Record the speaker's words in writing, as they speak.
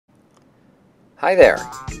Hi there,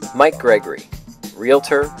 Mike Gregory,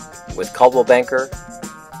 Realtor with Coldwell Banker,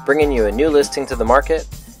 bringing you a new listing to the market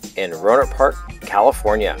in Rohnert Park,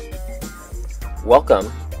 California. Welcome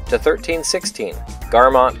to 1316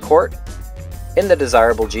 Garmont Court in the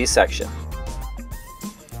desirable G section.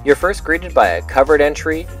 You're first greeted by a covered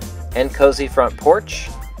entry and cozy front porch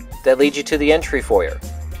that leads you to the entry foyer.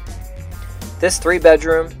 This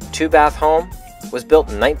 3-bedroom, 2-bath home was built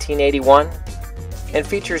in 1981 and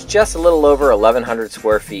features just a little over 1,100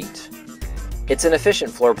 square feet. It's an efficient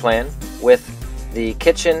floor plan with the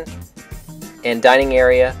kitchen and dining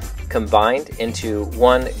area combined into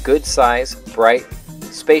one good size, bright,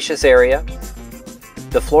 spacious area.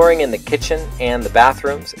 The flooring in the kitchen and the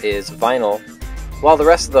bathrooms is vinyl, while the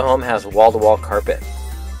rest of the home has wall-to-wall carpet.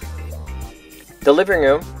 The living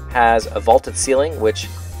room has a vaulted ceiling which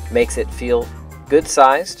makes it feel good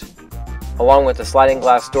sized, along with a sliding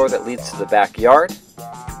glass door that leads to the backyard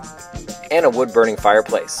and a wood-burning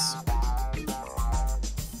fireplace.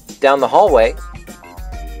 Down the hallway,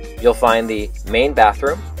 you'll find the main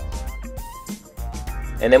bathroom,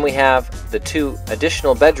 and then we have the 2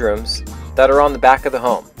 additional bedrooms that are on the back of the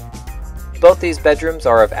home. Both these bedrooms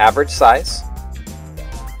are of average size.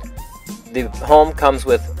 The home comes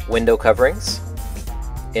with window coverings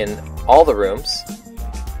in all the rooms.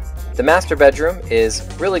 The master bedroom is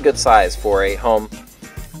really good size for a home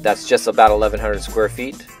that's just about 1,100 square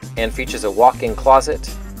feet and features a walk-in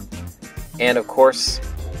closet and, of course,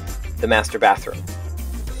 the master bathroom.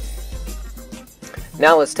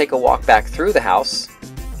 Now let's take a walk back through the house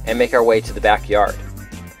and make our way to the backyard.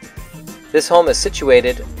 This home is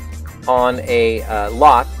situated on a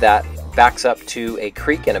lot that backs up to a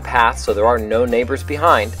creek and a path, so there are no neighbors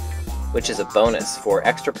behind, which is a bonus for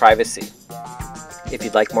extra privacy. If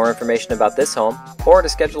you'd like more information about this home or to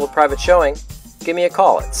schedule a private showing, give me a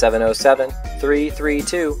call at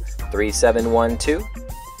 707-332-3712.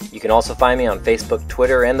 You can also find me on Facebook,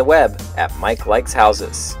 Twitter, and the web at Mike Likes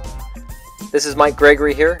Houses. This is Mike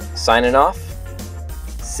Gregory here, signing off.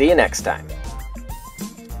 See you next time.